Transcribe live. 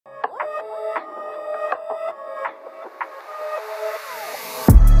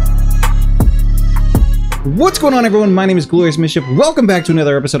What's going on, everyone? My name is Glorious Mischief. Welcome back to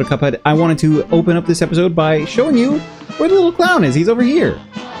another episode of Cuphead. I wanted to open up this episode by showing you where the little clown is. He's over here.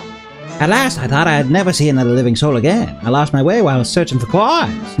 At last, I thought I'd never see another living soul again. I lost my way while I was searching for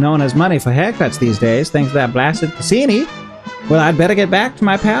coins. No one has money for haircuts these days, thanks to that blasted Cassini. Well, I'd better get back to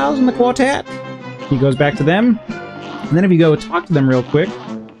my pals in the quartet. He goes back to them. And then if you go talk to them real quick,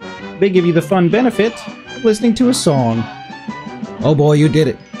 they give you the fun benefit of listening to a song. Oh boy, you did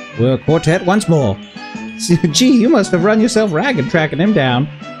it. We're a quartet once more. Gee, you must have run yourself ragged tracking him down.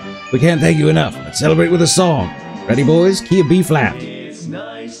 We can't thank you enough. Let's celebrate with a song. Ready, boys? Key of B flat. It's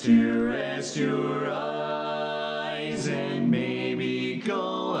nice to rest your eyes and maybe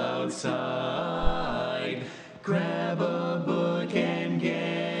go outside. Grab a book and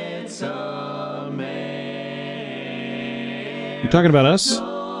get some air. You talking about us?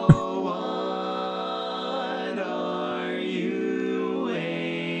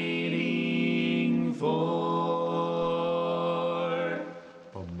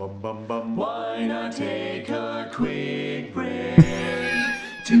 Why not take a quick break?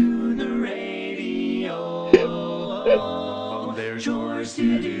 Tune the radio. There's chores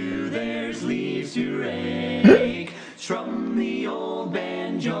to do, there's leaves to rake. Strum the old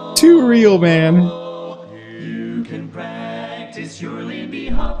banjo. Too real, man. You can practice your Lindy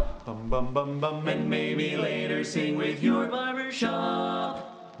Hop. And maybe later sing with your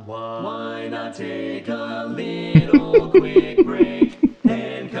barbershop. Why not take a little quick break?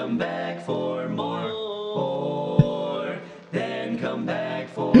 Then come back for more, or then come back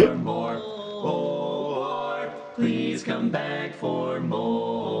for more, or please come back for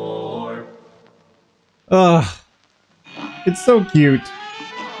more. Ugh. It's so cute.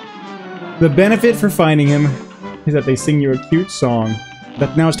 The benefit for finding him is that they sing you a cute song.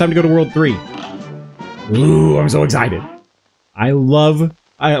 But now it's time to go to World 3. Ooh, I'm so excited. I love...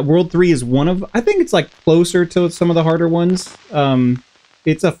 World 3 is one of... I think it's like closer to some of the harder ones.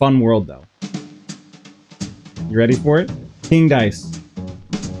 It's a fun world, though. You ready for it? King Dice.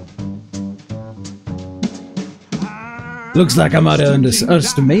 Looks like I might have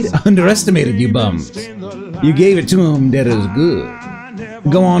underestimated you bums. You gave it to him that is good.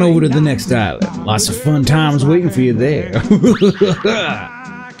 Go on over to the next island. Lots of fun times waiting for you there.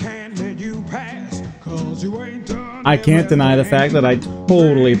 I can't deny the fact that I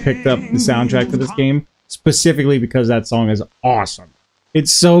totally picked up the soundtrack for this game, specifically because that song is awesome.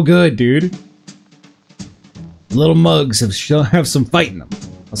 It's so good, dude. Little mugs have some fight in them.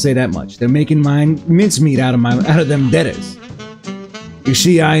 I'll say that much. They're making mincemeat out of them debtors. You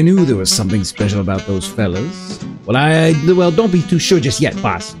see, I knew there was something special about those fellas. Well, don't be too sure just yet,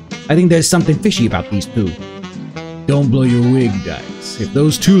 boss. I think there's something fishy about these two. Don't blow your wig, Dice. If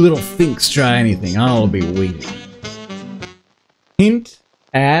those two little finks try anything, I'll be waiting. Hint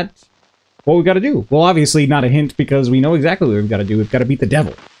at what we gotta do. Well, obviously not a hint because we know exactly what we've gotta do. We've gotta beat the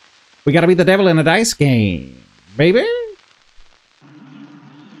devil. We gotta beat the devil in a dice game, baby.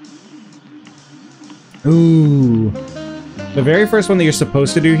 Ooh. The very first one that you're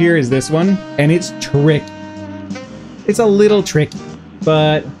supposed to do here is this one, and it's tricky. It's a little tricky,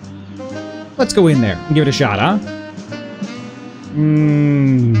 but let's go in there and give it a shot, huh?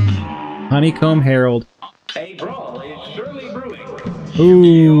 Honeycomb Herald. A brawl is surely brewing.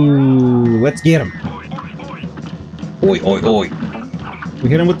 Ooh, let's get him. Oi, oi, oi. We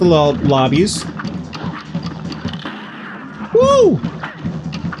hit him with the lobbies. Woo!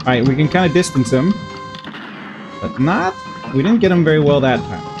 Alright, we can kind of distance him. But not... We didn't get him very well that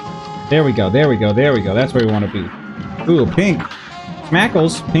time. There we go, there we go, there we go. That's where we want to be. Ooh, pink.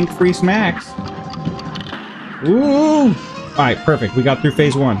 Smackles. Pink-free smacks. Ooh! Alright, perfect. We got through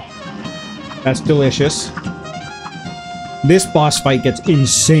phase 1. That's delicious. This boss fight gets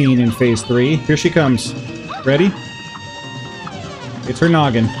insane in phase 3. Here she comes. Ready? It's her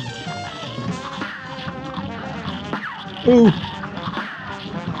noggin. Ooh!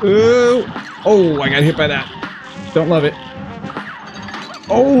 Ooh! Oh, I got hit by that. Don't love it.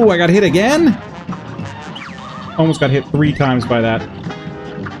 Oh, I got hit again? Almost got hit 3 times by that.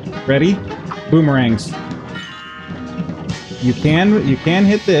 Ready? Boomerangs. You can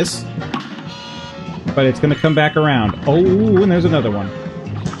hit this, but it's gonna come back around. Oh, and there's another one.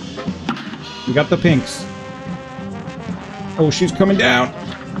 We got the pinks. Oh, she's coming down.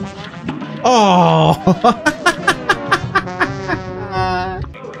 Oh!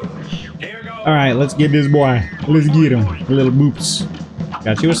 Alright, let's get this boy. Let's get him. A little boops.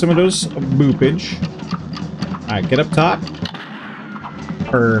 Got you with some of those boopage. Alright, get up top.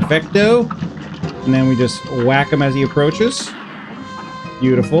 Perfecto. And then we just whack him as he approaches.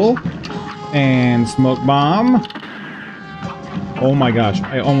 Beautiful. And smoke bomb. Oh my gosh,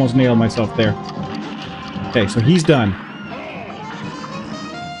 I almost nailed myself there. Okay, so he's done.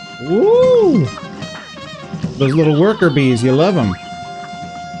 Woo! Those little worker bees, you love them.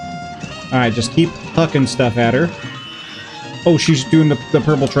 Alright, just keep hucking stuff at her. Oh, she's doing the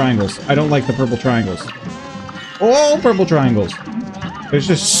purple triangles. I don't like the purple triangles. Oh, purple triangles. There's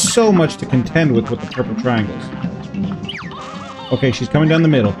just so much to contend with the purple triangles. Okay, she's coming down the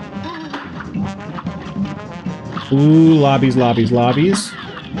middle. Ooh, lobbies, lobbies, lobbies.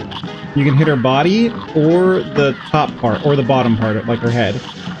 You can hit her body, or the top part, or the bottom part, like her head.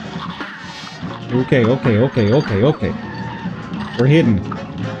 Okay, okay, okay, okay, okay. We're hidden.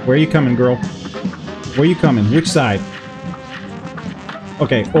 Where are you coming, girl? Where are you coming? Which side?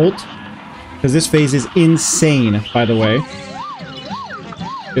 Okay, ult. Because this phase is insane, by the way.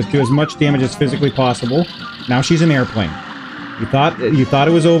 Just do as much damage as physically possible. Now she's an airplane. You thought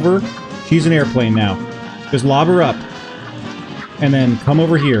it was over? She's an airplane now. Just lob her up. And then come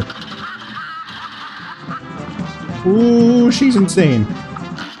over here. Ooh, she's insane.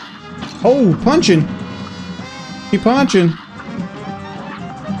 Oh, punching. She punching.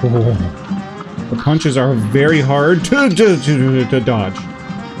 Oh. The punches are very hard to dodge.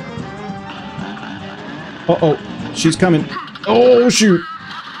 Uh-oh. She's coming. Oh, shoot.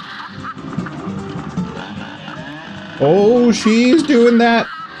 Oh, she's doing that.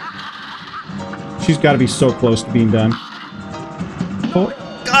 She's got to be so close to being done. Oh,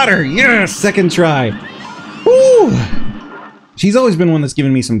 got her! Yes! Second try. Woo! She's always been one that's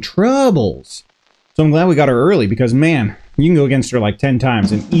given me some troubles. So I'm glad we got her early, because, man, you can go against her like 10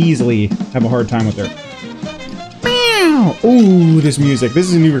 times and easily have a hard time with her. Meow! Ooh, this music. This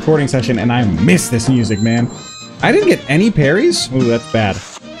is a new recording session, and I miss this music, man. I didn't get any parries? Ooh, that's bad.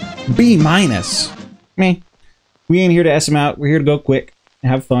 B-. Meh. We ain't here to S them out. We're here to go quick.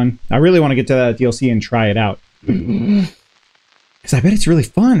 Have fun. I really want to get to that DLC and try it out. Because I bet it's really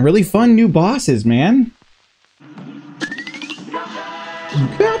fun. Really fun new bosses, man.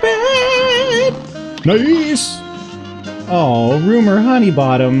 Cuphead! Nice! Oh, Rumor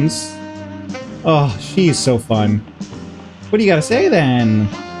Honeybottoms. Oh, she's so fun. What do you gotta say, then?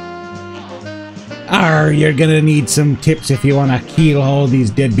 You're gonna need some tips if you want to kill all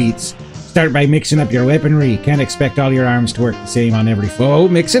these deadbeats. Start by mixing up your weaponry. Can't expect all your arms to work the same on every foe.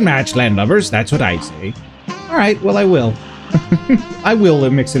 Mix and match, landlubbers. That's what I say. Alright, well, I will. I will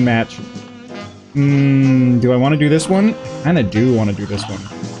mix and match. Do I want to do this one? I kinda do want to do this one.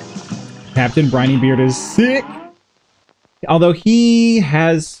 Captain Briny Beard is sick! Although he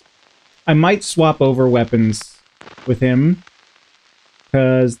has... I might swap over weapons with him.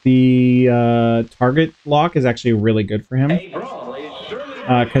 Because the target lock is actually really good for him.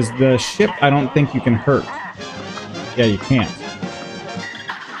 Because the ship, I don't think you can hurt. Yeah, you can't.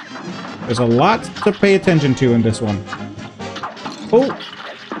 There's a lot to pay attention to in this one. Oh!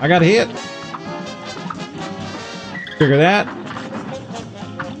 I got hit! Trigger that.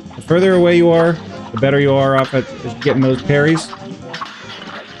 The further away you are, the better you are off at getting those parries.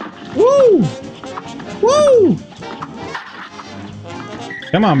 Woo! Woo!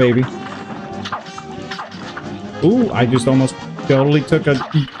 Come on, baby. Ooh, I just almost totally took a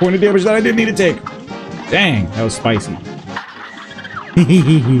point of damage that I didn't need to take. Dang, that was spicy.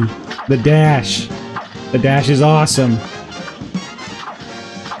 The dash. The dash is awesome.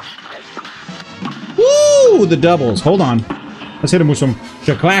 Woo! The doubles. Hold on. Let's hit him with some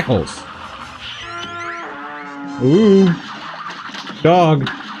shaklackles. Ooh. Dog.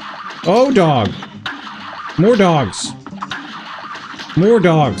 Oh, dog. More dogs. More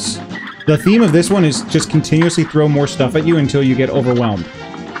dogs. The theme of this one is just continuously throw more stuff at you until you get overwhelmed.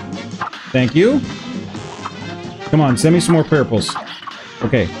 Thank you. Come on, send me some more purples.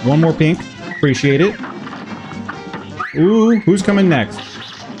 Okay, one more pink. Appreciate it. Ooh, who's coming next?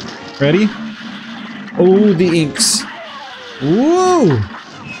 Ready? Oh, the inks. Woo!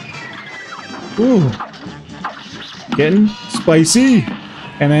 Ooh. Getting spicy.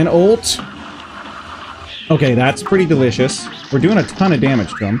 And then ult. Okay, that's pretty delicious. We're doing a ton of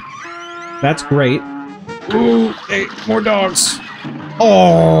damage to him. That's great. Ooh, hey, more dogs.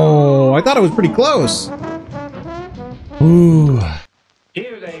 Oh, I thought it was pretty close. Ooh.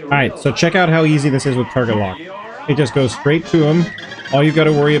 Alright, so check out how easy this is with target lock. It just goes straight to him. All you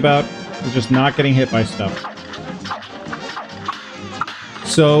gotta worry about is just not getting hit by stuff.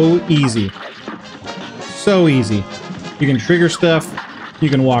 So easy. So easy. You can trigger stuff. You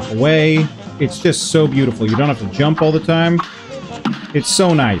can walk away. It's just so beautiful. You don't have to jump all the time. It's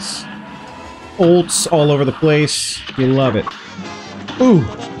so nice. Ults all over the place. You love it. Ooh.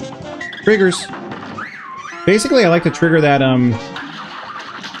 Triggers. Basically, I like to trigger that,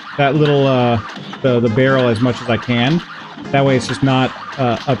 that little, the barrel as much as I can. That way it's just not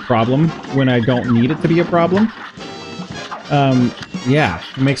a problem when I don't need it to be a problem. Yeah,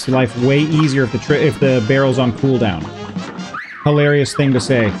 it makes life way easier if the barrel's on cooldown. Hilarious thing to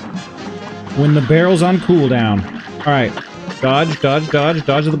say. When the barrel's on cooldown. Alright. Dodge, dodge, dodge,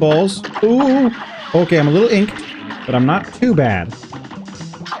 dodge the balls. Ooh! Okay, I'm a little inked, but I'm not too bad.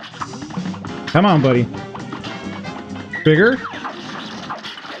 Come on, buddy. Trigger.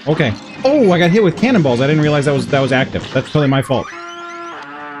 Okay. Oh, I got hit with cannonballs. I didn't realize that was active. That's totally my fault.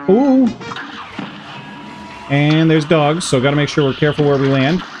 Ooh! And there's dogs, so gotta make sure we're careful where we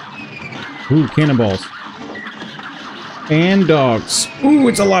land. Ooh, cannonballs. And dogs. Ooh,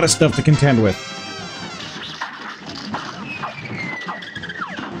 it's a lot of stuff to contend with.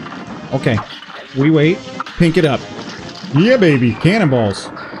 Okay. We wait. Pink it up. Yeah, baby. Cannonballs.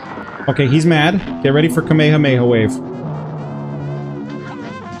 Okay, he's mad. Get ready for Kamehameha Wave.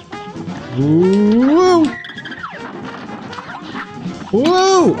 Ooh!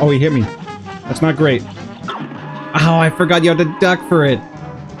 Whoa! Oh, he hit me. That's not great. Oh, I forgot you had to duck for it.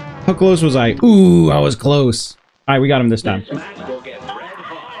 How close was I? Ooh, I was close. Alright, we got him this time.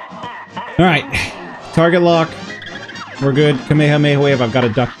 Alright. Target lock. We're good. Kamehameha Wave. I've got to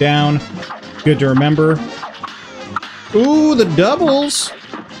duck down. Good to remember. Ooh, the doubles!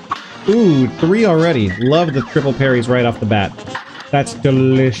 Ooh, 3 already. Love the triple parries right off the bat. That's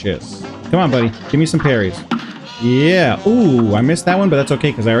delicious. Come on, buddy. Give me some parries. Yeah. Ooh, I missed that one, but that's okay,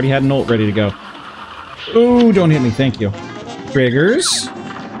 because I already had an ult ready to go. Ooh, don't hit me. Thank you. Triggers.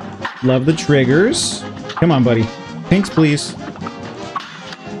 Love the triggers. Come on, buddy. Pinks, please.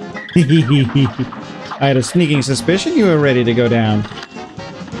 I had a sneaking suspicion you were ready to go down.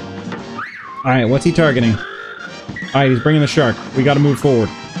 Alright, what's he targeting? Alright, he's bringing the shark. We gotta move forward.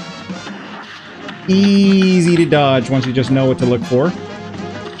 Easy to dodge once you just know what to look for.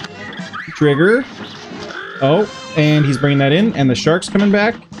 Trigger. Oh, and he's bringing that in, and the shark's coming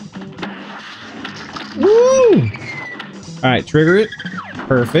back. Woo! Alright, trigger it.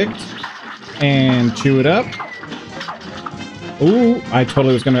 Perfect. And chew it up. Ooh, I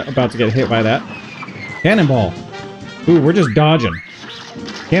totally was about to get hit by that. Cannonball. Ooh, we're just dodging.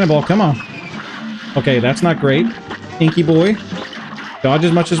 Cannonball, come on. Okay, that's not great. Inky boy. Dodge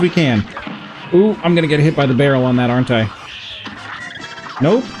as much as we can. Ooh, I'm gonna get hit by the barrel on that, aren't I?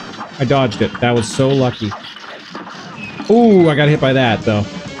 Nope. I dodged it. That was so lucky. Ooh, I got hit by that, though.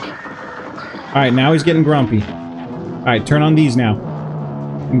 Alright, now he's getting grumpy. Alright, turn on these now.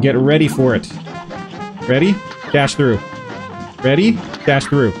 And get ready for it. Ready? Dash through. Ready? Dash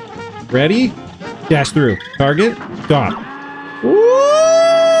through. Ready? Dash through. Target. Stop.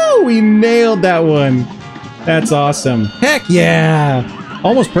 Woo! We nailed that one. That's awesome. Heck yeah!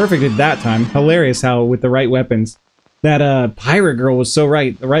 Almost perfect at that time. Hilarious how, with the right weapons. That pirate girl was so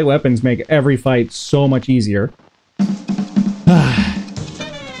right. The right weapons make every fight so much easier.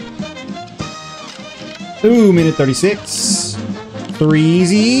 Ooh, minute 36.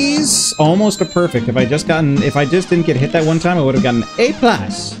 Threesies. Almost a perfect. If I just didn't get hit that one time, I would have gotten an A+.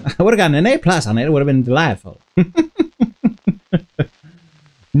 I would have gotten an A+ on it. It would have been delightful.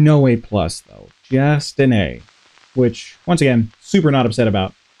 No A+, though. Just an A. Which, once again, super not upset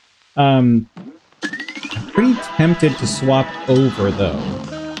about. I'm pretty tempted to swap over, though.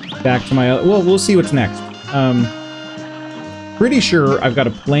 Back to my... Well, we'll see what's next. Pretty sure I've got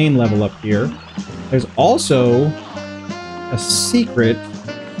a plane level up here. There's also a secret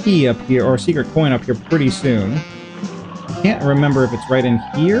key up here, or a secret coin up here pretty soon. I can't remember if it's right in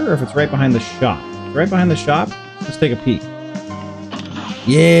here, or if it's right behind the shop. Right behind the shop? Let's take a peek.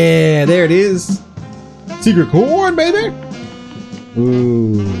 Yeah, there it is! Secret coin, baby!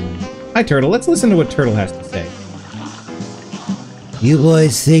 Ooh. Hi, Turtle. Let's listen to what Turtle has to say. You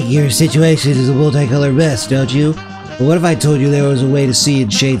boys think your situation is a multicolored mess, don't you? But what if I told you there was a way to see in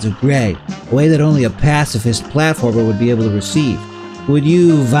shades of gray? A way that only a pacifist platformer would be able to receive. Would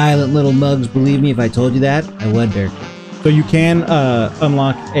you violent little mugs believe me if I told you that? I wonder. So you can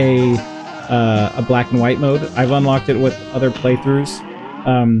unlock a black and white mode. I've unlocked it with other playthroughs.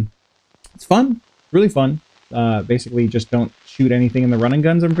 It's fun. Really fun. Basically, just don't shoot anything in the running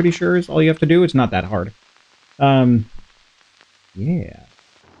guns, I'm pretty sure, is all you have to do. It's not that hard. Yeah.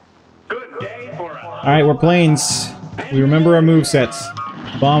 Good day for us. Alright, we're planes. We remember our movesets.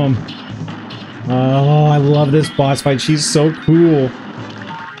 Bomb them. Oh, I love this boss fight. She's so cool.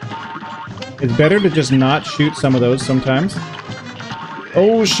 It's better to just not shoot some of those sometimes.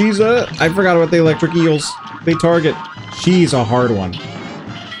 Oh, she's a... I forgot about the electric eels. They target. She's a hard one.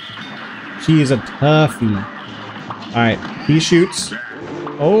 She is a toughie. Alright, he shoots.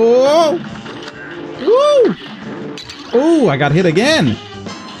 Oh! Woo! Oh, I got hit again.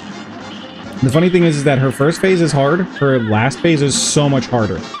 The funny thing is that her first phase is hard, her last phase is so much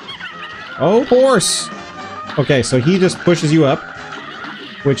harder. Oh, horse! Okay, so he just pushes you up,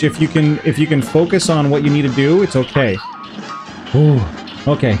 which if you can focus on what you need to do, it's okay. Ooh,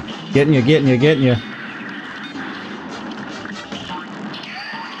 okay. Getting you, getting you, getting you.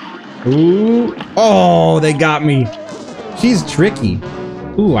 Ooh. Oh, they got me. She's tricky.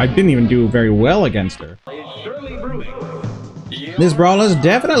 Ooh, I didn't even do very well against her. This brawl is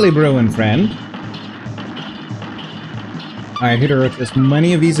definitely brewing, friend. Alright, hit her with as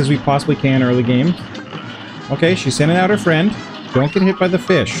many of these as we possibly can early game. Okay, she's sending out her friend. Don't get hit by the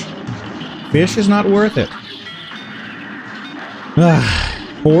fish. Fish is not worth it.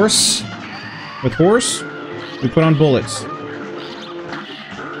 Horse. With horse, we put on bullets.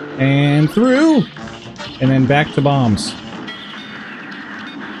 And through! And then back to bombs.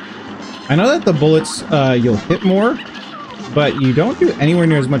 I know that the bullets, you'll hit more, but you don't do anywhere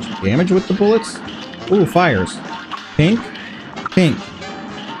near as much damage with the bullets. Ooh, fires. Pink. Pink.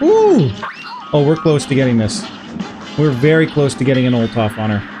 Ooh! Oh, we're close to getting this. We're very close to getting an ult off on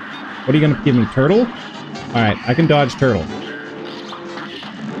her. What are you gonna give me? Turtle? Alright, I can dodge turtle.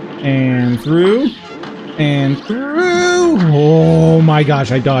 And through. And through! Oh my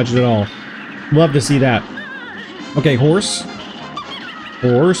gosh, I dodged it all. Love to see that. Okay, horse.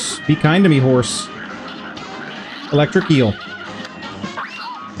 Horse. Be kind to me, horse. Electric eel.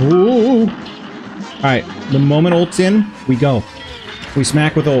 Ooh! Alright, the moment ult's in, we go. We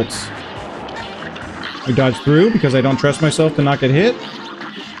smack with ults. We dodge through because I don't trust myself to not get hit.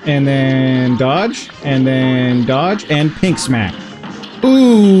 And then dodge. And then dodge. And pink smack.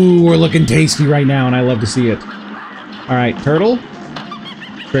 Ooh, we're looking tasty right now, and I love to see it. Alright, turtle.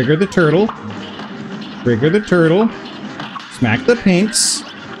 Trigger the turtle. Trigger the turtle. Smack the pinks.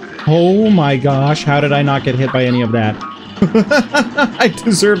 Oh my gosh, how did I not get hit by any of that? I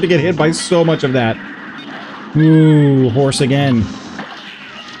deserve to get hit by so much of that. Ooh, horse again.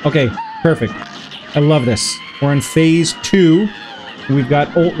 Okay, perfect. I love this. We're in phase 2. We've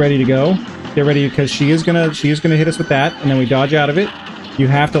got ult ready to go. Get ready because she is gonna hit us with that, and then we dodge out of it. You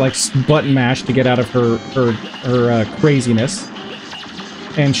have to like button mash to get out of her craziness,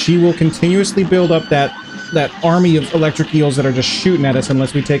 and she will continuously build up that army of electric eels that are just shooting at us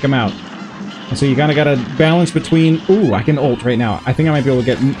unless we take them out. And so you kind of got to balance between. Ooh, I can ult right now. I think I might be able to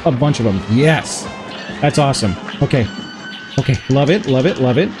get a bunch of them. Yes, that's awesome. Okay, okay, love it, love it,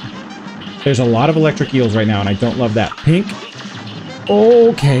 love it. There's a lot of electric eels right now, and I don't love that. Pink.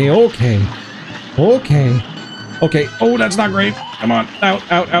 Okay, okay. Okay. Okay. Oh, that's not great. Come on. Out,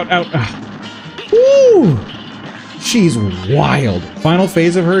 out, out, out. Woo! She's wild. Final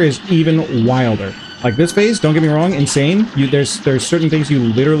phase of her is even wilder. Like this phase, don't get me wrong, insane. There's certain things you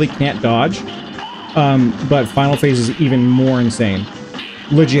literally can't dodge. But final phase is even more insane.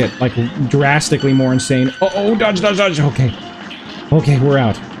 Legit. Like, drastically more insane. Oh, dodge, dodge, dodge. Okay. Okay, we're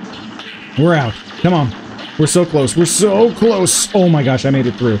out. We're out. Come on. We're so close. We're so close. Oh my gosh, I made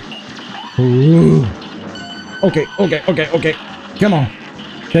it through. Ooh. Okay, okay, okay, okay. Come on.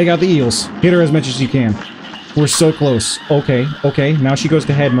 Take out the eels. Hit her as much as you can. We're so close. Okay, okay. Now she goes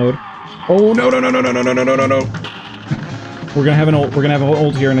to head mode. Oh, no, no, no, no, no, no, no, no, no, no. We're gonna have an ult. We're gonna have an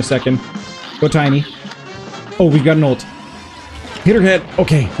ult here in a second. Go tiny. Oh, we've got an ult. Hit her head.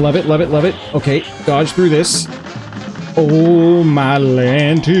 Okay, love it, love it, love it. Okay, dodge through this. Oh, my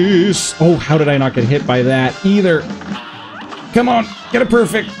Lantis. Oh, how did I not get hit by that either? Come on, get it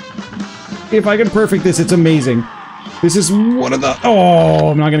perfect. If I can perfect this, it's amazing. This is one of the... Oh,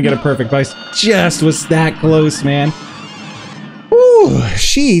 I'm not going to get it perfect, but I just was that close, man. Ooh,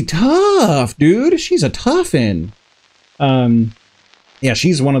 she tough, dude. She's a toughin'. Yeah,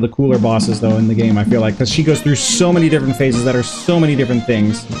 she's one of the cooler bosses, though, in the game, I feel like, because she goes through so many different phases that are so many different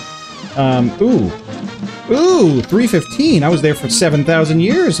things. Ooh. Ooh, 315. I was there for 7,000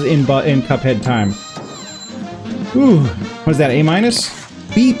 years in Cuphead time. Ooh, what is that, A minus?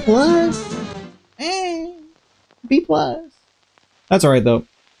 B plus? B plus. That's alright, though.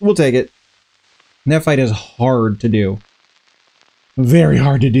 We'll take it. That fight is hard to do. Very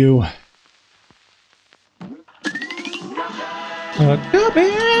hard to do.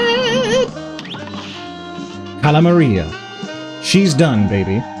 Cuphead! Cala Maria. She's done,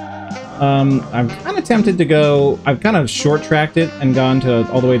 baby. I'm kind of tempted to go... I've kind of short-tracked it and gone to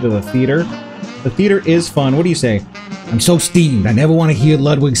all the way to the theater. The theater is fun. What do you say? I'm so steamed. I never want to hear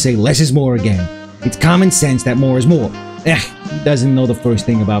Ludwig say less is more again. It's common sense that more is more. He doesn't know the first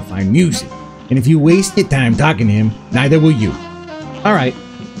thing about fine music. And if you waste your time talking to him, neither will you. Alright.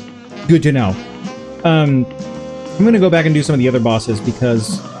 Good to know. I'm gonna go back and do some of the other bosses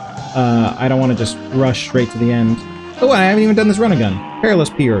because I don't want to just rush straight to the end. Oh, I haven't even done this run-a-gun.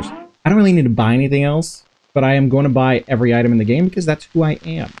 Perilous Piers. I don't really need to buy anything else, but I am going to buy every item in the game because that's who I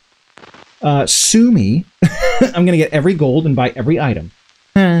am. Sue me. I'm going to get every gold and buy every item.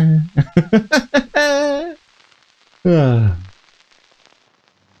 You're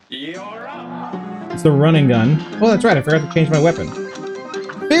up. It's the running gun. Oh, that's right. I forgot to change my weapon.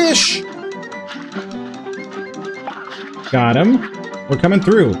 Fish! Got him. We're coming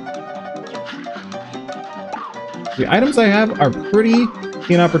through. The items I have are pretty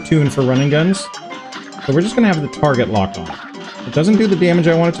inopportune for running guns, so we're just going to have the target locked on. It doesn't do the damage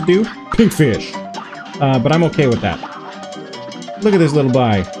I want it to do. Pink fish. But I'm okay with that. Look at this little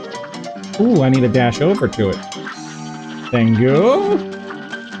guy. Ooh, I need to dash over to it. Thank you.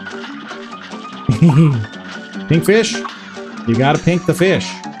 Pink fish. You gotta pink the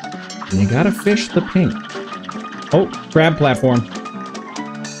fish. You gotta fish the pink. Oh, crab platform.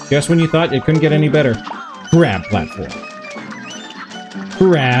 Just when you thought it couldn't get any better. Crab platform.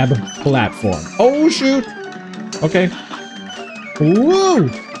 Crab platform. Oh, shoot. Okay. Woo!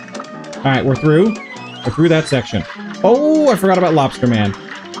 Alright, we're through. We're through that section. Oh, I forgot about Lobster Man.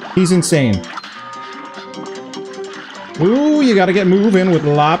 He's insane. Ooh, you gotta get moving with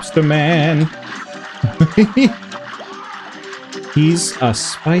Lobster Man. He's a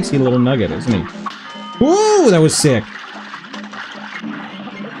spicy little nugget, isn't he? Ooh, that was sick.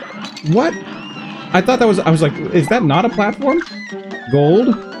 What? I thought that was... I was like, is that not a platform? Gold?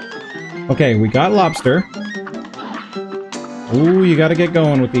 Okay, we got lobster. Ooh, you gotta get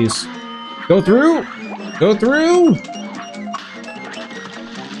going with these. Go through! Go through!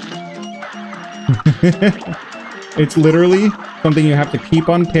 It's literally something you have to keep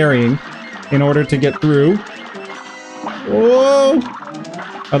on parrying in order to get through. Whoa!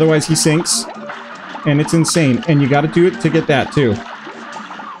 Otherwise he sinks. And it's insane. And you gotta do it to get that too.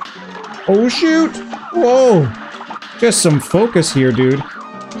 Oh shoot! Whoa! Just some focus here, dude.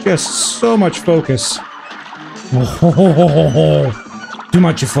 Just so much focus. Oh, too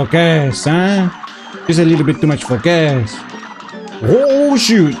much focus, huh? Just a little bit too much focus. Oh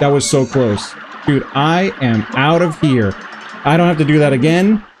shoot! That was so close. Dude, I am out of here. I don't have to do that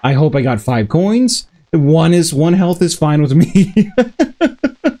again. I hope I got 5 coins. One health is fine with me.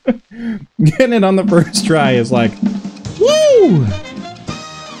 Getting it on the first try is like, woo!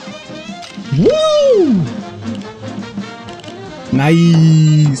 Woo!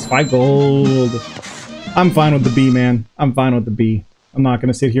 Nice! 5 gold. I'm fine with the B, man. I'm fine with the B. I'm not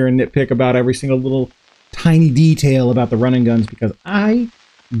gonna sit here and nitpick about every single little tiny detail about the running guns because I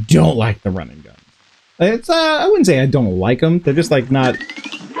don't like the running guns. It's I wouldn't say I don't like them. They're just like not.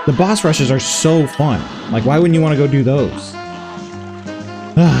 The boss rushes are so fun. Like, why wouldn't you want to go do those?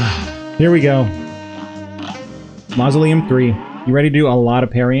 Here we go. Mausoleum 3. You ready to do a lot of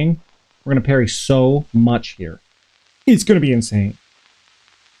parrying? We're gonna parry so much here. It's gonna be insane.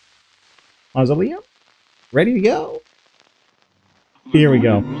 Mausoleum? Ready to go? Here we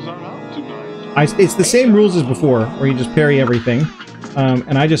go. It's the same rules as before, where you just parry everything.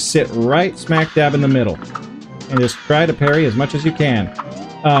 And I just sit right smack dab in the middle. And just try to parry as much as you can.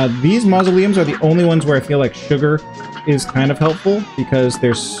 These mausoleums are the only ones where I feel like sugar is kind of helpful. Because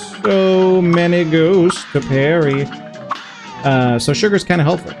there's so many ghosts to parry. So sugar's kind of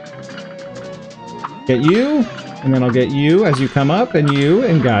helpful. Get you. And then I'll get you as you come up. And you.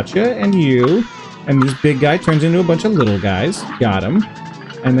 And gotcha. And you. And this big guy turns into a bunch of little guys. Got him.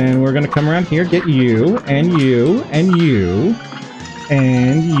 And then we're going to come around here. Get you. And you. And you.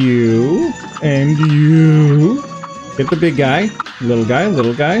 And you. And you. Get the big guy. Little guy.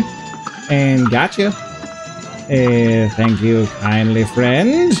 Little guy. And gotcha. Thank you, kindly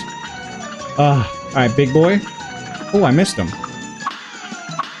friend. Alright, big boy. Oh, I missed him.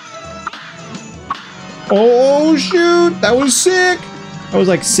 Oh, shoot! That was sick! That was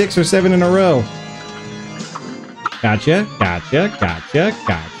like 6 or 7 in a row. Gotcha, gotcha, gotcha,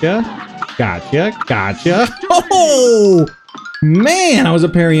 gotcha, gotcha, gotcha. Oh! Man, I was a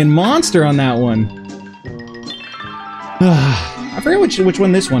parrying monster on that one. I forget which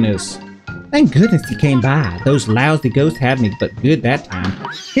one this one is. Thank goodness you came by. Those lousy ghosts had me but good that time.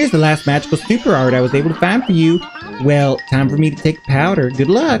 Here's the last magical super art I was able to find for you. Well, time for me to take the powder. Good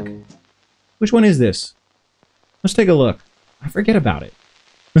luck. Which one is this? Let's take a look. I forget about it.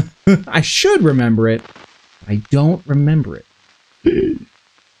 I should remember it. I don't remember it.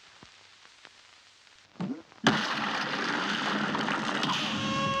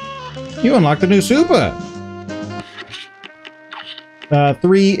 You unlocked a new super.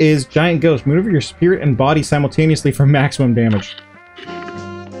 3 is Giant Ghost. Maneuver your spirit and body simultaneously for maximum damage.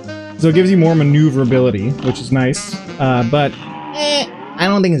 So it gives you more maneuverability, which is nice. But I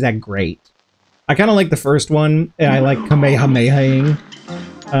don't think it's that great. I kind of like the first one. I like Kamehamehaing.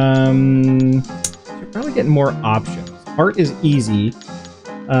 Should probably get more options. Heart is easy,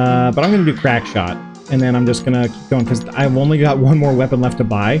 but I'm gonna do crack shot, and then I'm just gonna keep going because I've only got one more weapon left to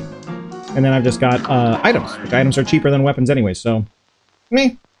buy, and then I've just got items. Which items are cheaper than weapons anyway, so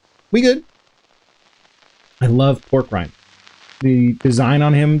meh, we good. I love pork rind. The design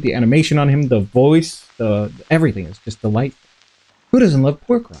on him, the animation on him, the voice, everything is just delightful. Who doesn't love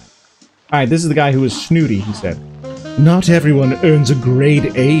pork rind? Alright, this is the guy who was snooty, he said. Not everyone earns a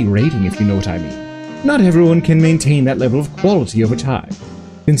grade A rating, if you know what I mean. Not everyone can maintain that level of quality over time.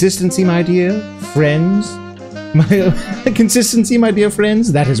 Consistency, my dear friends? Consistency, my dear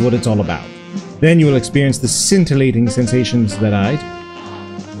friends? That is what it's all about. Then you will experience the scintillating sensations that I do.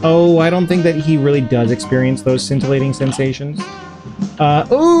 Oh, I don't think that he really does experience those scintillating sensations.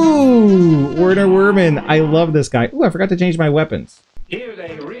 Ooh! Werner Werman. I love this guy. Ooh, I forgot to change my weapons. Here's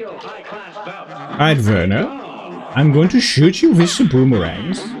a real high-class bout. Alright, Werner. I'm going to shoot you with some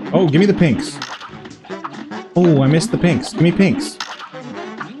boomerangs. Oh, give me the pinks. Oh, I missed the pinks. Give me pinks.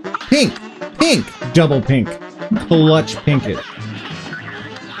 Pink! Pink! Double pink. Clutch pink it.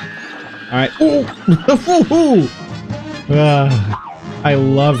 Alright. Oh! I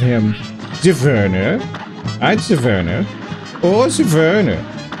love him. Werner. Alright, Werner. Oh, Werner.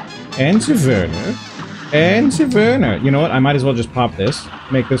 And Werner. And Werner. You know what? I might as well just pop this.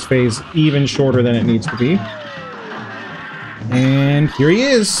 Make this phase even shorter than it needs to be. And here he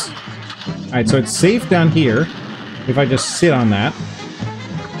is. Alright, so it's safe down here. If I just sit on that.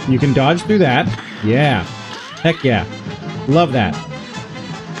 You can dodge through that. Yeah. Heck yeah. Love that.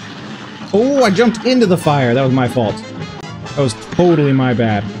 Oh, I jumped into the fire. That was my fault. That was totally my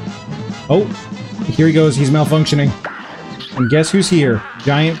bad. Oh, here he goes. He's malfunctioning. And guess who's here?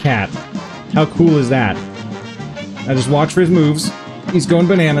 Giant cat. How cool is that? Now just watch for his moves. He's going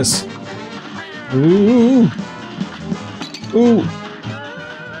bananas. Ooh. Ooh.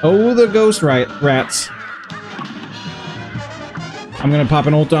 Oh, the ghost rats. I'm gonna pop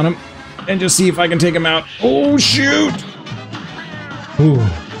an ult on him and just see if I can take him out. Oh, shoot! Ooh.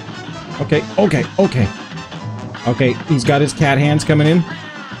 Okay, okay, okay. Okay, he's got his cat hands coming in.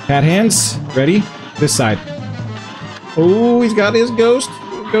 Cat hands. Ready? This side. Oh, he's got his ghost.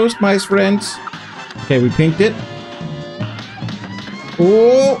 Ghost, my friends. Okay, we pinked it.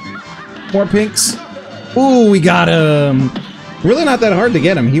 Oh! More pinks. Ooh, we got him. Really not that hard to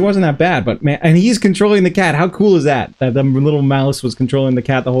get him. He wasn't that bad, but man, and he's controlling the cat. How cool is that? That the little mouse was controlling the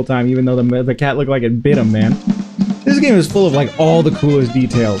cat the whole time, even though the cat looked like it bit him, man. This game is full of, like, all the coolest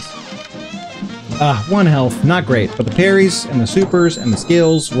details. 1 health. Not great, but the parries and the supers and the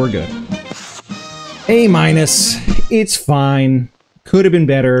skills were good. A-. It's fine. Could have been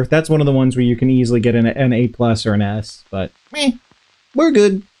better. That's one of the ones where you can easily get an A+ or an S, but meh. We're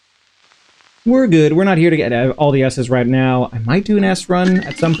good. We're good. We're not here to get all the S's right now. I might do an S run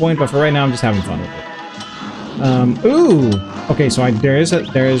at some point, but for right now, I'm just having fun with it. Ooh! Okay, so there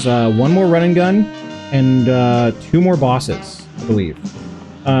is one more run and gun, and 2 more bosses, I believe.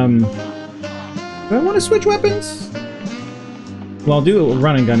 Do I want to switch weapons? Well, I'll do a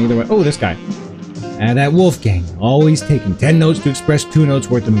run and gun either way. Oh, this guy. And that Wolfgang, always taking 10 notes to express 2 notes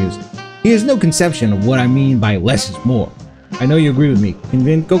worth of music. He has no conception of what I mean by less is more. I know you agree with me.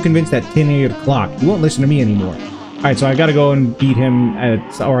 Go convince that tin-eared clock. He won't listen to me anymore. Alright, so I gotta go and beat him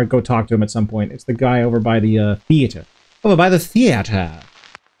or go talk to him at some point. It's the guy over by the theater. Over by the theater.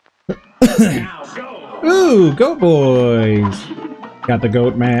 Ooh, goat boys. Got the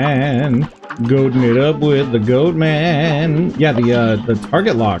goat man. Goating it up with the goat man. Yeah, the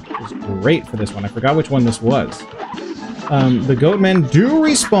target lock is great for this one. I forgot which one this was. The goat men do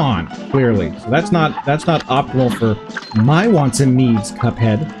respawn, clearly. So that's not optimal for my wants and needs,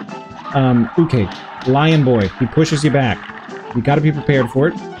 Cuphead. Okay. Lion boy. He pushes you back. You gotta be prepared for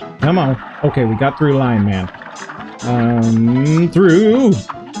it. Come on. Okay, we got through Lion Man. Through.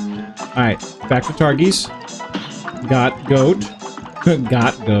 Alright, back to Targies. Got goat.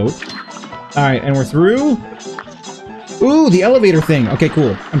 Got goat. Alright, and we're through. Ooh, the elevator thing. Okay,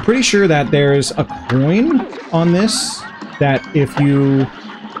 cool. I'm pretty sure that there's a coin on this that if you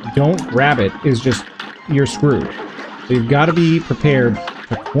don't grab it, is just, you're screwed. So you've got to be prepared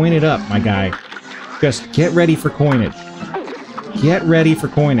to coin it up, my guy. Just get ready for coinage. Get ready for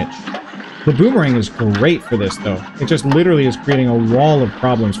coinage. The boomerang is great for this, though. It just literally is creating a wall of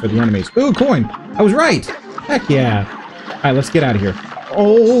problems for the enemies. Ooh, coin! I was right! Heck yeah! Alright, let's get out of here.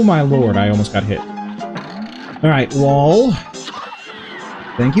 Oh my lord, I almost got hit. Alright, Wall.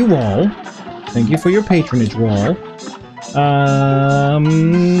 Thank you, Wall. Thank you for your patronage, Wall.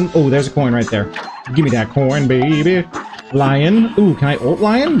 Oh, there's a coin right there. Give me that coin, baby. Lion. Ooh, can I ult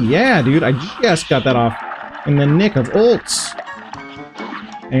Lion? Yeah, dude, I just got that off in the nick of ults.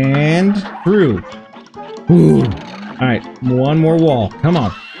 And through. Ooh. Alright, one more wall. Come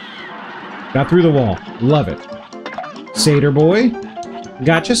on. Got through the wall. Love it. Satyr boy.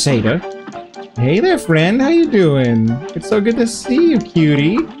 Gotcha, Satyr. Hey there, friend. How you doing? It's so good to see you,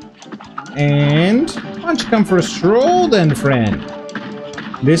 cutie. And why don't you come for a stroll then, friend?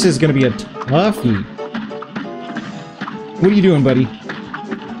 This is gonna be a toughie. What are you doing, buddy?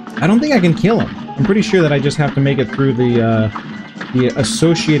 I don't think I can kill him. I'm pretty sure that I just have to make it through the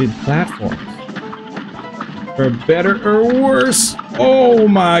associated platforms. For better or worse. Oh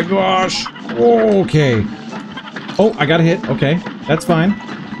my gosh. Okay. Oh, I got a hit. Okay, that's fine.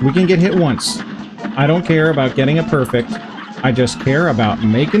 We can get hit once. I don't care about getting it perfect. I just care about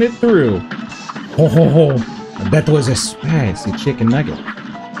making it through. Ho ho ho. That was a spicy chicken nugget.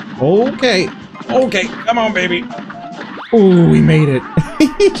 Okay. Okay, come on, baby. Ooh, we made it.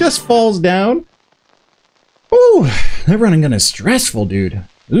 He just falls down. Ooh, that running gun is stressful, dude.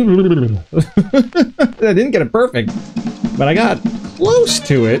 I didn't get it perfect, but I got close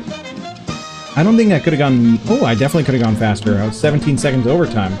to it. I don't think I could have gone... Oh, I definitely could have gone faster. I was 17 seconds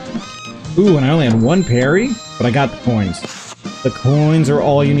overtime. Ooh, and I only had one parry, but I got the coins. The coins are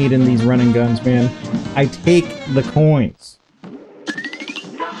all you need in these running guns, man. I take the coins.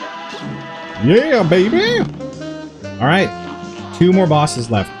 Yeah, baby! Alright, 2 more bosses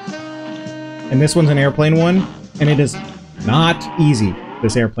left. And this one's an airplane one, and it is not easy,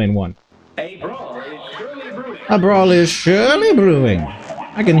 this airplane one. A brawl is surely brewing. A brawl is surely brewing.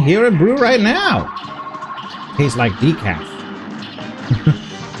 I can hear it brew right now. Tastes like decaf.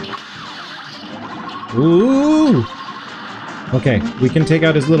 Ooh! Okay, we can take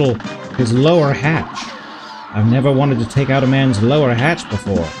out his lower hatch. I've never wanted to take out a man's lower hatch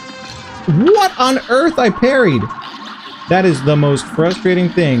before. What on earth? I parried! That is the most frustrating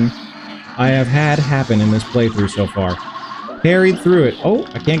thing I have had happen in this playthrough so far. Parried through it. Oh,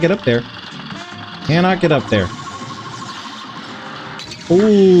 I can't get up there. Cannot get up there.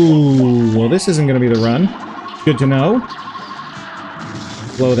 Ooh, well this isn't going to be the run. Good to know.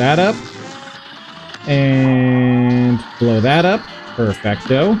 Blow that up. And blow that up.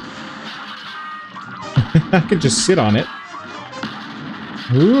 Perfecto. I could just sit on it.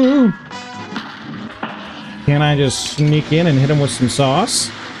 Ooh. Can I just sneak in and hit him with some sauce?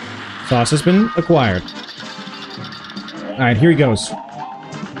 Sauce has been acquired. Alright, here he goes.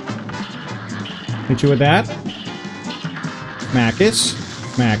 Hit you with that. Smackus.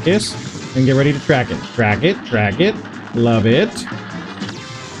 Smackus. And get ready to track it. Track it. Track it. Love it.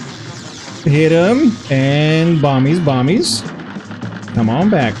 Hit him. And bombies. Bombies. Come on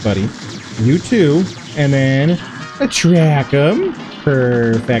back, buddy. You too. And then track him.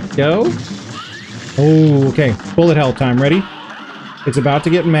 Perfecto. Oh, okay. Bullet hell time. Ready? It's about to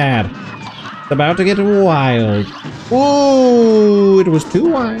get mad. It's about to get wild. Whoa! It was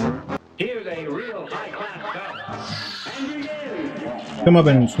too wild. Here's a real high-class battle. And begin. Come up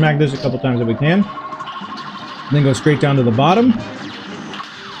and smack this a couple times if we can. Then go straight down to the bottom.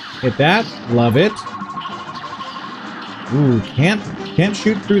 Hit that. Love it. Ooh, can't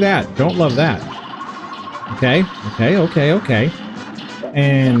shoot through that. Don't love that. Okay. Okay. Okay. Okay.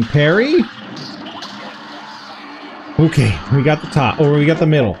 And parry. Okay, we got the top, or we got the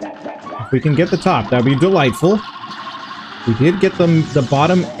middle. If we can get the top, that'd be delightful. We did get the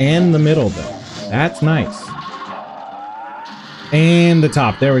bottom and the middle, though. That's nice. And the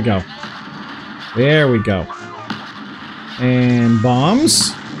top, there we go. There we go. And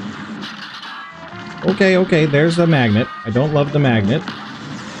bombs. Okay, okay, there's a magnet. I don't love the magnet.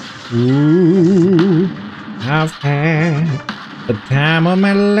 Ooh, I've had the time of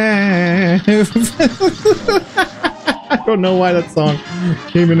my life. I don't know why that song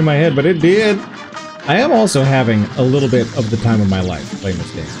came into my head, but it did. I am also having a little bit of the time of my life playing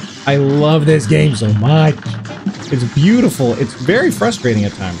this game. I love this game so much. It's beautiful. It's very frustrating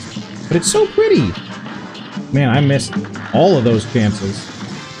at times, but it's so pretty. Man, I missed all of those chances.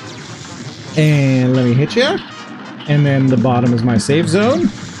 And let me hit you. And then the bottom is my safe zone.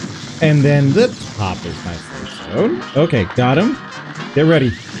 And then the top is my safe zone. Okay, got him. Get ready.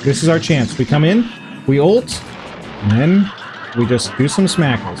 This is our chance. We come in, we ult, and then we just do some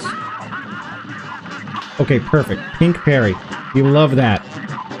smackles. Okay, perfect. Pink parry. You love that.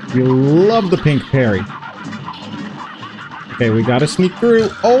 You love the pink parry. Okay, we gotta sneak through.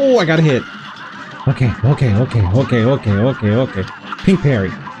 Oh, I got a hit. Okay, okay, okay, okay, okay, okay, okay. Pink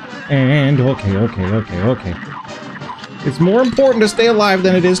parry. And okay, okay, okay, okay. It's more important to stay alive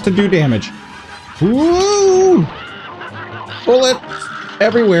than it is to do damage. Woo! Bullet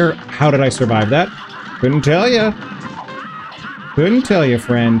everywhere. How did I survive that? Couldn't tell ya. Couldn't tell you,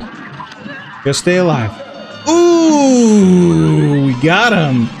 friend. Just stay alive. Ooh! Ooh, we got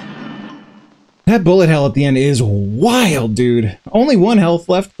him. That bullet hell at the end is wild, dude. Only 1 health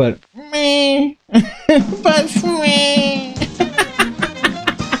left, but meh. But meh.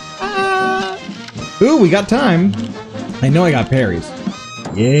 Ooh, we got time. I know I got parries.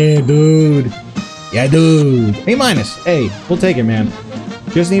 Yeah, dude. Yeah, dude. A minus. Hey, we'll take it, man.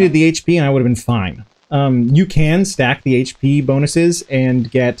 Just needed the HP and I would have been fine. You can stack the HP bonuses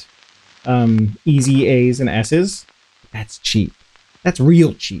and get easy A's and S's. That's cheap. That's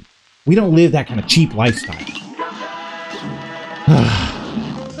real cheap. We don't live that kind of cheap lifestyle.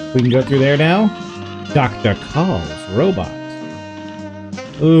 We can go through there now. Dr. Call's robot.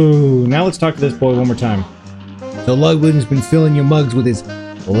 Ooh, now let's talk to this boy one more time. So Ludwig's been filling your mugs with his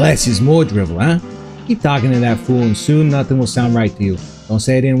less is more drivel, huh? Keep talking to that fool and soon nothing will sound right to you. Don't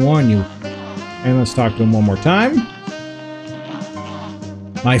say I didn't warn you. And let's talk to him one more time.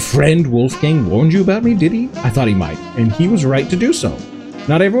 My friend Wolfgang warned you about me, did he? I thought he might, and he was right to do so.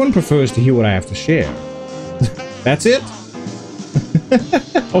 Not everyone prefers to hear what I have to share. That's it?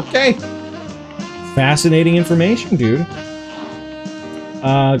 Okay. Fascinating information, dude.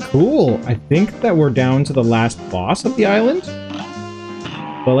 Cool. I think that we're down to the last boss of the island.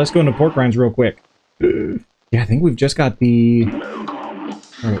 Well, let's go into pork rinds real quick. Yeah, I think we've just got the...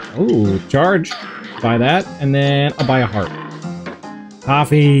 Oh, charge. Buy that, and then I'll buy a heart.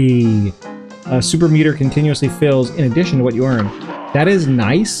 Coffee. Super meter continuously fills in addition to what you earn. That is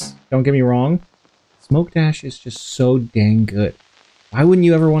nice. Don't get me wrong. Smoke Dash is just so dang good. Why wouldn't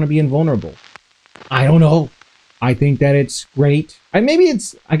you ever want to be invulnerable? I don't know. I think that it's great. Maybe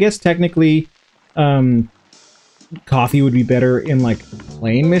it's, I guess technically, coffee would be better in like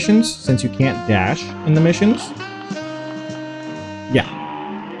plain missions since you can't dash in the missions. Yeah,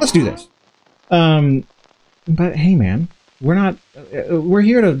 let's do this. But hey, man, we're not. We're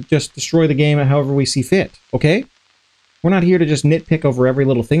here to just destroy the game however we see fit. Okay, we're not here to just nitpick over every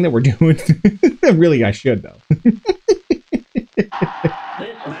little thing that we're doing. Really, I should though.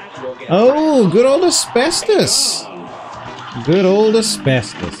 Oh, good old asbestos. Good old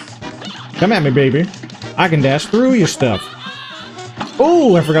asbestos. Come at me, baby. I can dash through your stuff.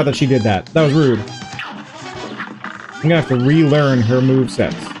 Oh, I forgot that she did that. That was rude. I'm gonna have to relearn her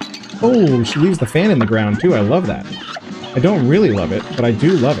movesets. Oh, she leaves the fan in the ground, too. I love that. I don't really love it, but I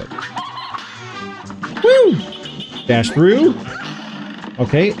do love it. Woo! Dash through.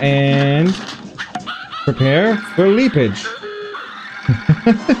 Okay, and... prepare for leapage.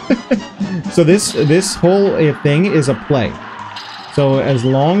 So this whole thing is a play. So as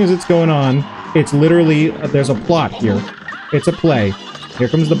long as it's going on, it's literally, there's a plot here. It's a play. Here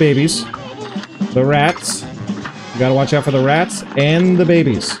comes the babies. The rats. You gotta watch out for the rats and the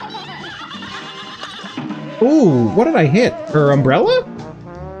babies. Ooh, what did I hit? Her umbrella?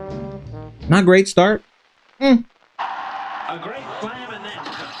 Not great start. A great slam and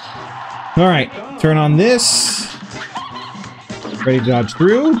that. Alright, turn on this. Ready to dodge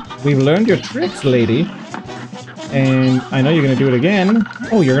through. We've learned your tricks, lady. And I know you're going to do it again.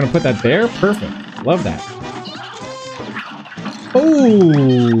 Oh, you're going to put that there? Perfect. Love that.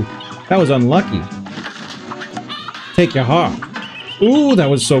 Oh, that was unlucky. Take your hawk. Ooh, that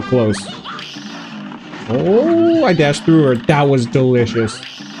was so close. Oh, I dashed through her. That was delicious.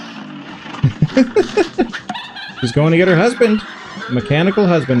 She's going to get her husband. Mechanical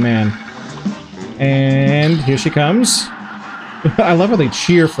husband man. And here she comes. I love how they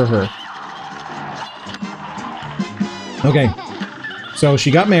cheer for her. Okay. So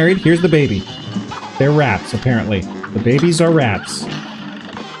she got married. Here's the baby. They're rats, apparently. The babies are rats.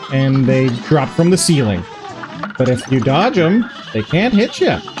 And they drop from the ceiling. But if you dodge them, they can't hit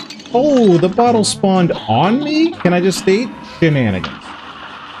you. Oh, the bottle spawned on me? Can I just state? Shenanigans.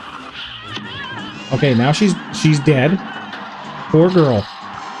 Okay, now she's dead. Poor girl.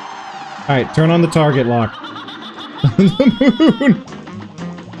 Alright, turn on the target lock. The moon!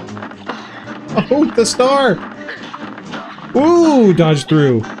 Oh, the star! Ooh, dodge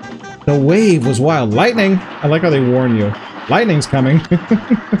through. The wave was wild. Lightning! I like how they warn you. Lightning's coming.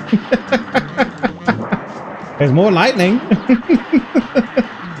 There's more lightning.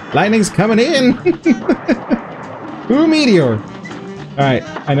 Lightning's coming in. Ooh, meteor. Alright,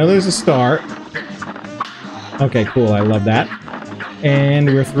 I know there's a star. Okay, cool. I love that. And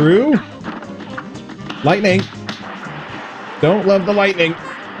we're through. Lightning. Don't love the lightning.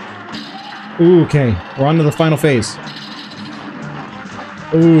 Ooh, okay. We're on to the final phase.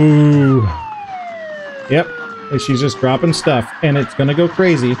 Ooh. Yep. She's just dropping stuff, and it's gonna go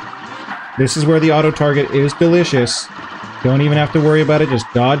crazy. This is where the auto-target is delicious. Don't even have to worry about it. Just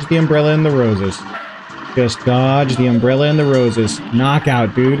dodge the umbrella and the roses. Just dodge the umbrella and the roses.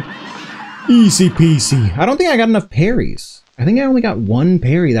 Knockout, dude. Easy peasy. I don't think I got enough parries. I think I only got one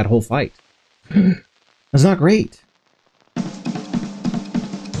parry that whole fight. That's not great.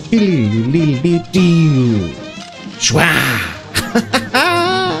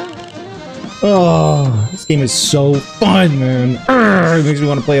 Oh, this game is so fun, man. It makes me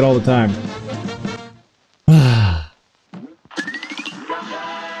want to play it all the time.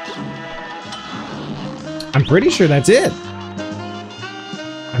 I'm pretty sure that's it.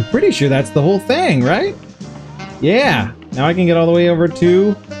 I'm pretty sure that's the whole thing, right? Yeah. Now I can get all the way over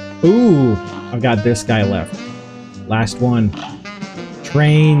to... Ooh, I've got this guy left. Last one.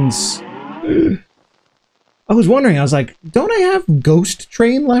 Trains. I was wondering, I was like, don't I have Ghost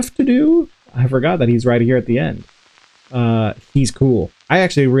Train left to do? I forgot that he's right here at the end. He's cool. I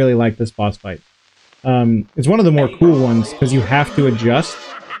actually really like this boss fight. It's one of the more cool ones, because you have to adjust,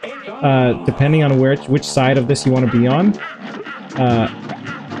 depending on which side of this you want to be on.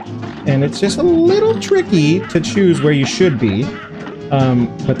 And it's just a little tricky to choose where you should be.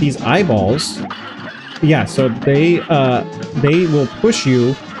 But these eyeballs, yeah, so they will push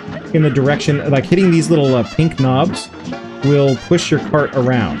you in the direction, like hitting these little pink knobs will push your cart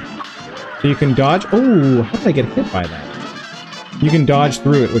around. So you can dodge. Oh, how did I get hit by that? You can dodge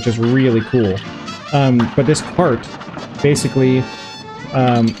through it, which is really cool. But this cart, basically,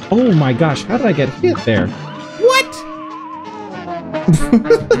 oh my gosh, how did I get hit there? What?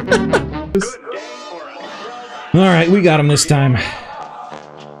 Alright, we got him this time.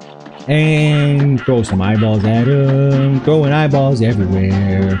 And throw some eyeballs at him. Throwing eyeballs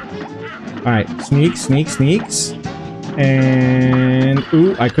everywhere. Alright, sneaks. And...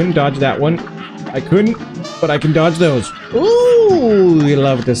 ooh, I couldn't dodge that one. I couldn't, but I can dodge those. Ooh, you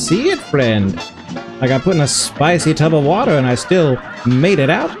love to see it, friend. I got put in a spicy tub of water and I still made it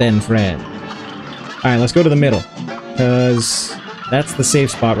out then, friend. Alright, let's go to the middle. Because that's the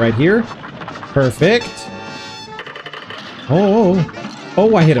safe spot right here. Perfect. Oh,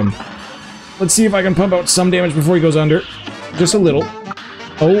 I hit him. Let's see if I can pump out some damage before he goes under. Just a little.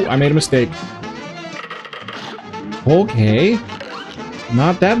 Oh, I made a mistake. Okay.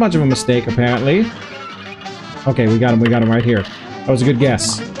 Not that much of a mistake, apparently. Okay, we got him right here. That was a good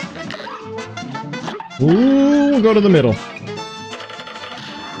guess. Ooh, we'll go to the middle.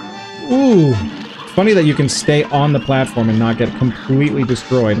 Ooh. It's funny that you can stay on the platform and not get completely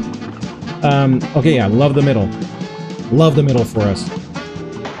destroyed. Okay, yeah, love the middle. Love the middle for us.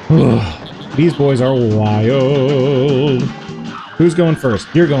 These boys are wild. Who's going first?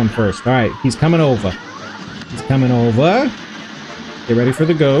 You're going first. Alright, he's coming over. He's coming over. Get ready for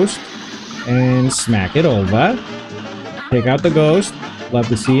the ghost. And smack it over. Take out the ghost. Love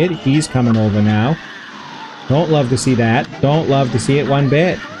to see it. He's coming over now. Don't love to see that. Don't love to see it one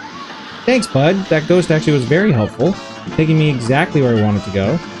bit. Thanks, bud. That ghost actually was very helpful. Taking me exactly where I wanted to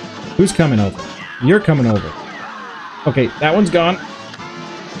go. Who's coming over? You're coming over. Okay, that one's gone.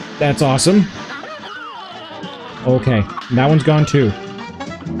 That's awesome. Okay, that one's gone too.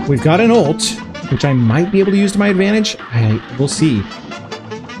 We've got an ult, which I might be able to use to my advantage. We'll see.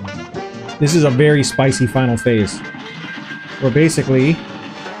 This is a very spicy final phase. Where basically,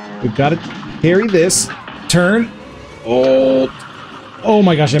 we've got to carry this, turn, ult. Oh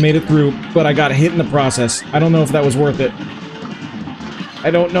my gosh, I made it through, but I got hit in the process. I don't know if that was worth it. I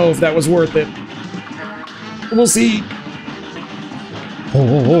don't know if that was worth it. We'll see.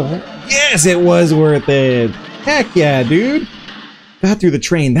 Oh, yes, it was worth it. Heck yeah, dude. Got through the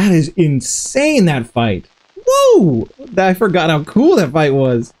train. That is insane, that fight. Woo! I forgot how cool that fight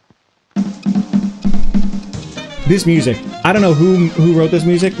was. This music. I don't know who wrote this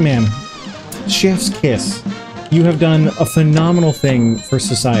music. Man, chef's kiss. You have done a phenomenal thing for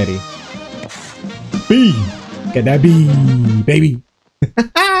society. B. Get that B, baby.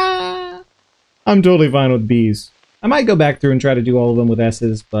 I'm totally fine with B's. I might go back through and try to do all of them with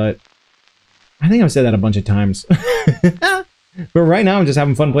S's, but I think I've said that a bunch of times. But right now I'm just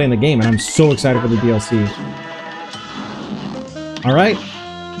having fun playing the game, and I'm so excited for the DLC. Alright.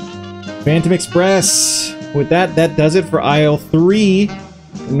 Phantom Express. With that, that does it for aisle 3.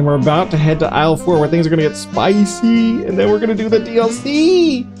 And we're about to head to aisle 4, where things are going to get spicy, and then we're going to do the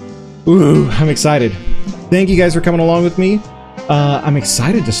DLC! Ooh, I'm excited. Thank you guys for coming along with me. I'm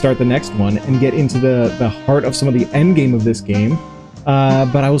excited to start the next one and get into the heart of some of the end game of this game.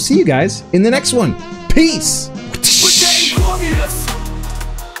 But I will see you guys in the next one. Peace! We're getting glorious.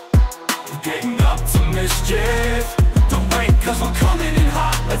 We're getting up to mischief. Don't wait, cause we're coming in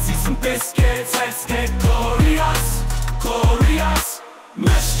hot. Let's see some biscuits. Let's get